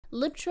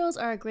Lip trills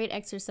are a great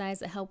exercise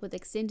that help with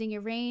extending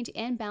your range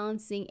and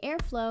balancing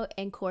airflow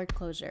and cord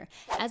closure.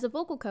 As a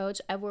vocal coach,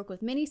 I've worked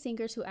with many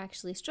singers who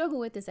actually struggle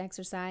with this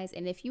exercise,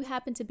 and if you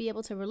happen to be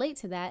able to relate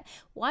to that,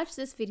 watch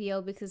this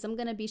video because I'm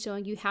going to be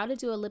showing you how to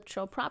do a lip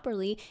trill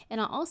properly,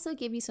 and I'll also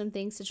give you some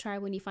things to try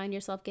when you find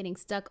yourself getting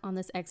stuck on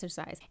this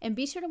exercise. And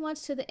be sure to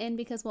watch to the end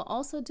because we'll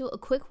also do a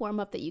quick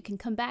warm-up that you can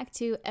come back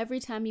to every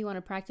time you want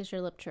to practice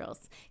your lip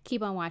trills.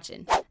 Keep on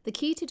watching. The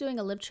key to doing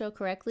a lip trill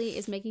correctly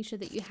is making sure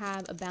that you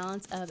have a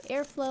balance of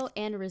airflow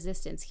and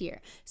resistance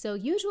here. So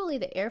usually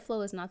the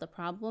airflow is not the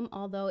problem,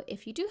 although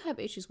if you do have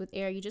issues with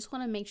air, you just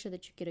want to make sure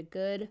that you get a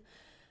good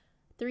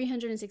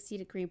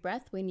 360-degree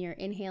breath when you're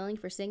inhaling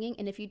for singing.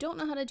 And if you don't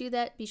know how to do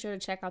that, be sure to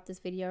check out this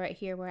video right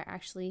here where I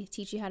actually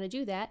teach you how to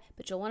do that.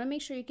 But you'll want to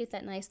make sure you get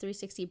that nice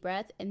 360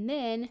 breath, and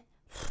then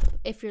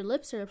if your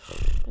lips are,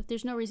 if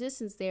there's no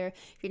resistance there,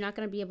 you're not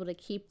going to be able to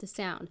keep the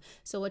sound.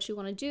 So what you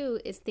want to do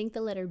is think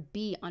the letter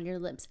B on your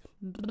lips.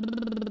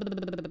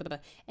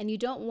 And you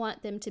don't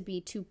want them to be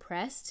too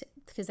pressed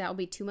because that will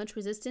be too much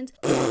resistance.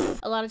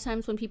 A lot of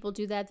times when people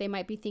do that, they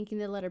might be thinking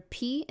the letter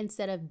P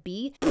instead of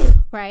B,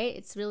 right?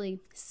 It's really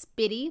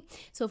spitty.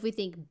 So if we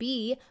think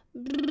B,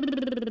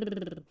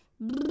 and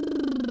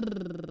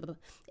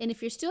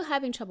if you're still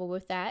having trouble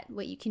with that,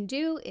 what you can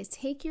do is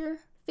take your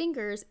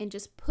fingers and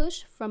just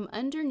push from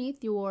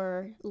underneath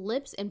your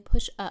lips and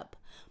push up.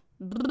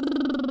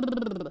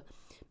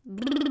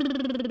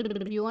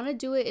 You want to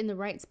do it in the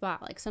right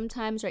spot, like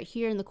sometimes right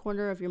here in the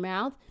corner of your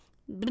mouth.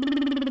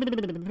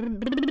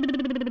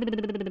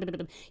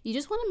 You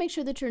just want to make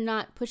sure that you're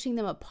not pushing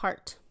them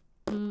apart,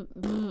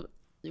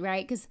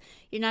 right? Because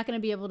you're not going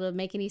to be able to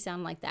make any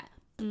sound like that.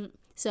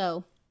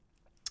 So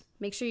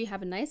make sure you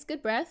have a nice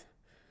good breath,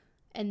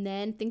 and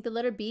then think the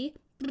letter B.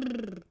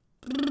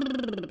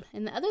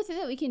 And the other thing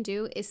that we can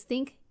do is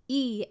think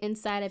E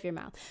inside of your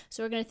mouth.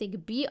 So we're going to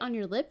think B on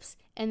your lips,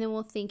 and then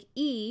we'll think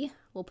E.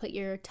 We'll put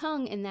your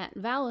tongue in that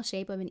vowel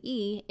shape of an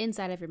E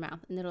inside of your mouth,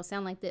 and it'll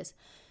sound like this.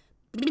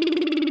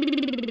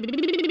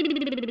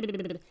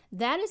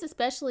 That is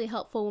especially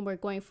helpful when we're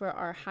going for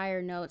our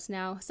higher notes.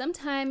 Now,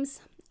 sometimes,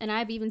 and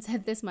I've even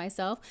said this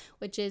myself,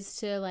 which is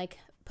to like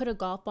put a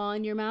golf ball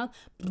in your mouth,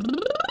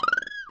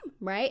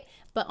 right?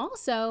 But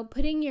also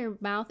putting your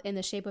mouth in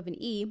the shape of an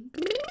E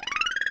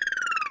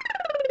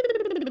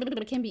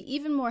can be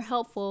even more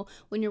helpful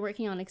when you're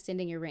working on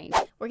extending your range.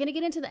 We're going to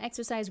get into the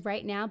exercise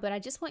right now, but I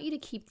just want you to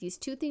keep these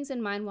two things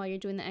in mind while you're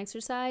doing the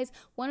exercise.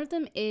 One of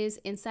them is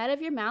inside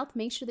of your mouth.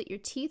 Make sure that your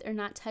teeth are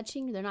not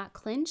touching, they're not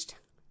clenched.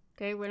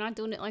 Okay, we're not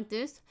doing it like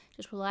this.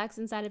 Just relax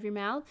inside of your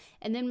mouth,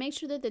 and then make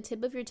sure that the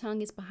tip of your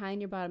tongue is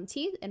behind your bottom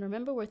teeth. And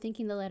remember, we're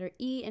thinking the letter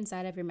E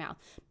inside of your mouth.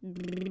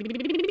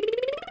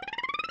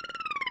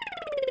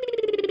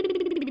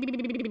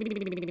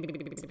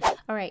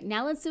 All right,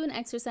 now let's do an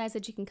exercise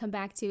that you can come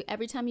back to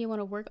every time you want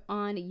to work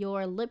on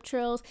your lip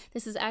trills.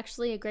 This is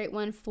actually a great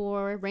one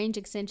for range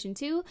extension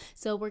too.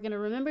 So we're going to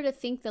remember to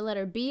think the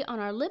letter B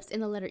on our lips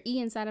and the letter E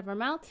inside of our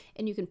mouth,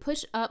 and you can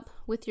push up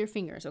with your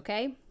fingers,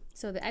 okay?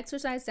 So the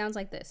exercise sounds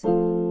like this.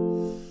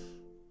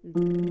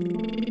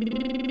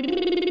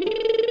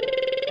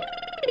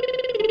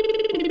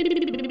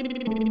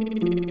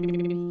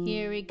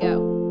 Here we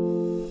go.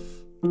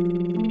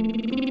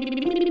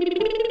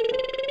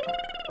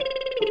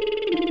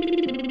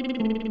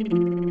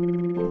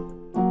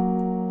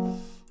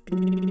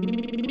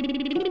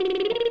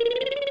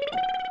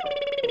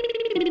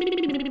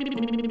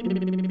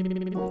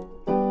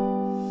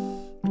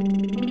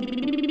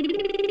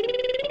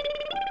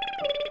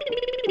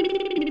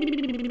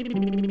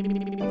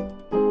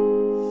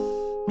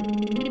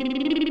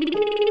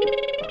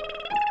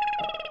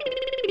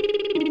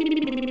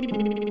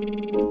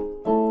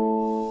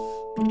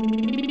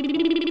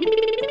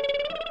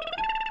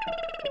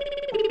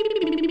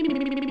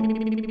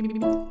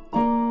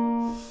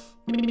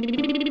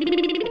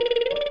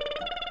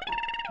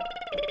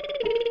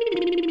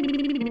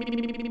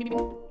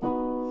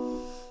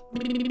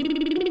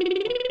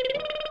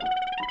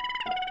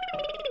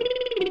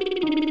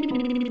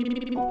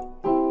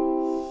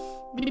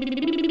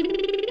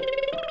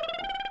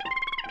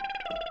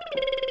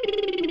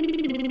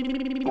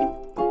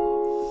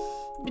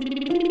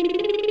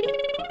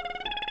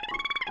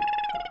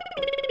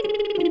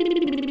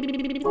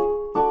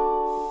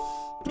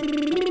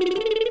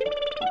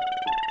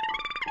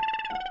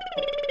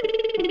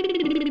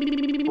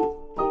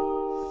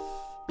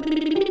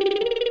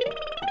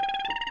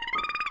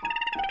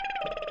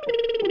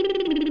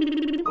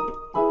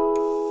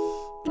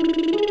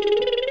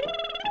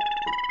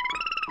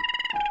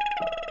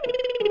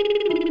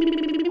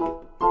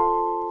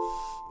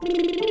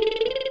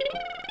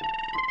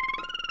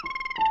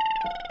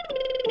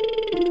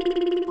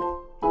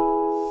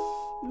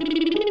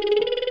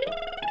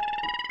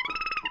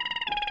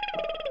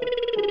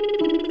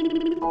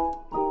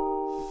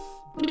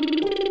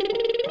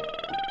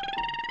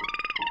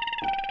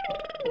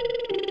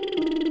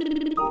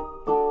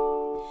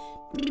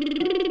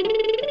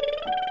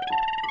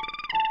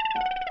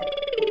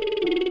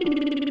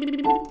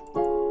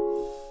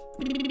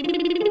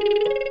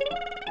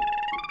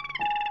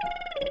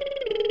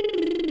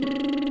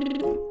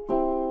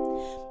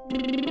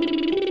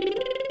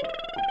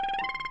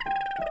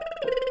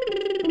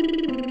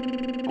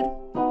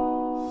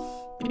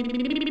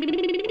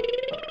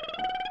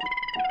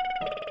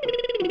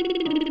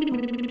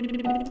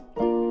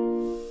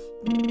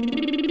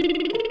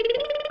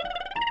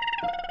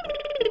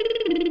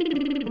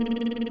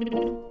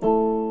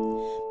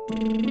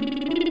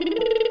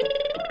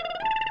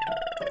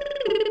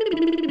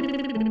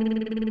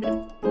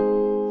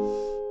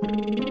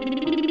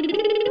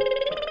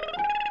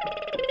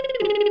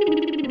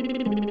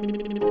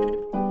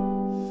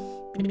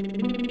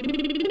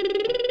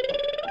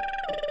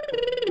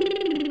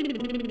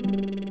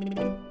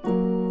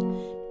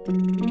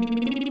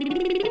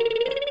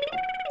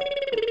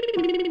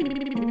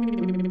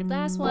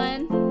 last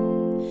one.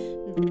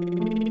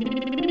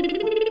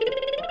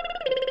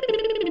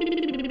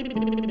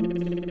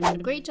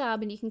 Great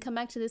job, and you can come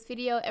back to this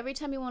video every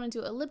time you want to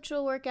do a lip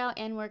trill workout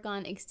and work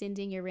on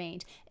extending your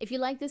range. If you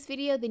like this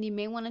video, then you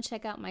may want to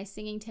check out my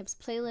singing tips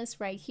playlist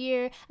right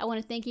here. I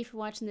want to thank you for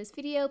watching this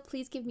video.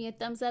 Please give me a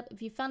thumbs up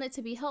if you found it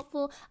to be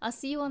helpful. I'll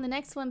see you on the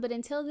next one, but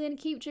until then,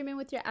 keep dreaming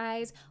with your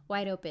eyes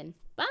wide open.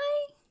 Bye!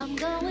 I'm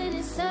going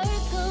in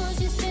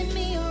circles, you spin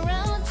me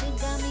around.